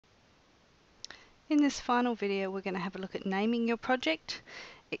In this final video, we're going to have a look at naming your project,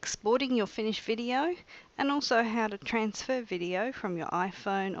 exporting your finished video, and also how to transfer video from your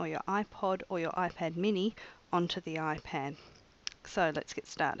iPhone or your iPod or your iPad mini onto the iPad. So let's get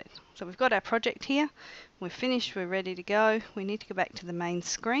started. So we've got our project here, we're finished, we're ready to go. We need to go back to the main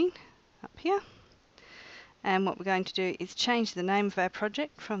screen up here. And what we're going to do is change the name of our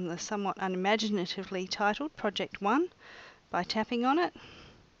project from the somewhat unimaginatively titled Project 1 by tapping on it,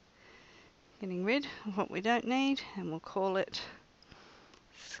 getting rid of what we don't need, and we'll call it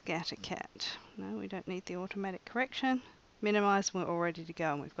Scattercat. No, we don't need the automatic correction. Minimize, we're all ready to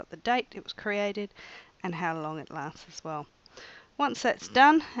go, and we've got the date it was created and how long it lasts as well. Once that's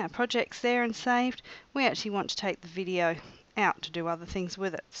done, our project's there and saved, we actually want to take the video out to do other things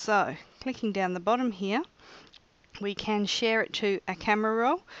with it. So clicking down the bottom here, we can share it to a camera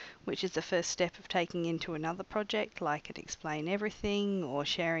roll, which is the first step of taking into another project like an Explain Everything or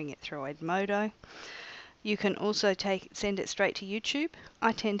sharing it through Edmodo. You can also send it straight to YouTube.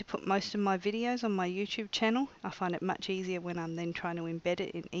 I tend to put most of my videos on my YouTube channel. I find it much easier when I'm then trying to embed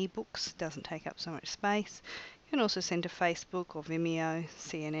it in ebooks. It doesn't take up so much space. You can also send to Facebook or Vimeo,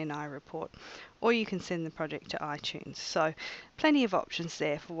 CNN, iReport, or you can send the project to iTunes. So plenty of options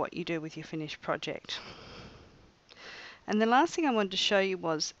there for what you do with your finished project. And the last thing I wanted to show you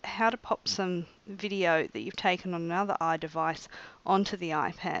was how to pop some video that you've taken on another iDevice onto the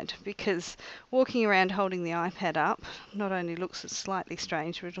iPad, because walking around holding the iPad up not only looks slightly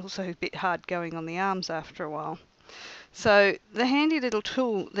strange, but it's also a bit hard going on the arms after a while. So the handy little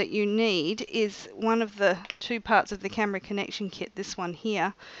tool that you need is one of the two parts of the camera connection kit, this one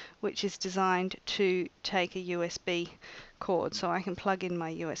here, which is designed to take a USB cord. So I can plug in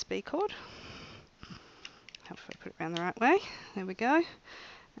my USB cord. If I put it around the right way, there we go,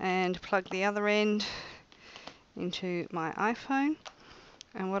 and plug the other end into my iPhone,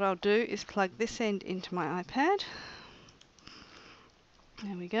 and what I'll do is plug this end into my iPad.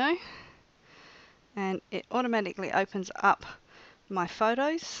 There we go, and it automatically opens up my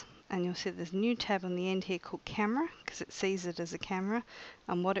photos, and you'll see there's a new tab on the end here called Camera, because it sees it as a camera,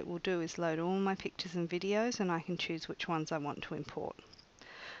 and what it will do is load all my pictures and videos, and I can choose which ones I want to import.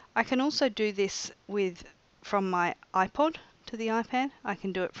 I can also do this from my iPod to the iPad. I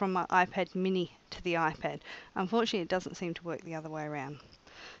can do it from my iPad mini to the iPad. Unfortunately, it doesn't seem to work the other way around.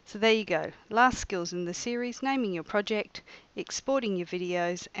 So there you go. Last skills in the series: naming your project, exporting your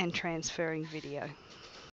videos, and transferring video.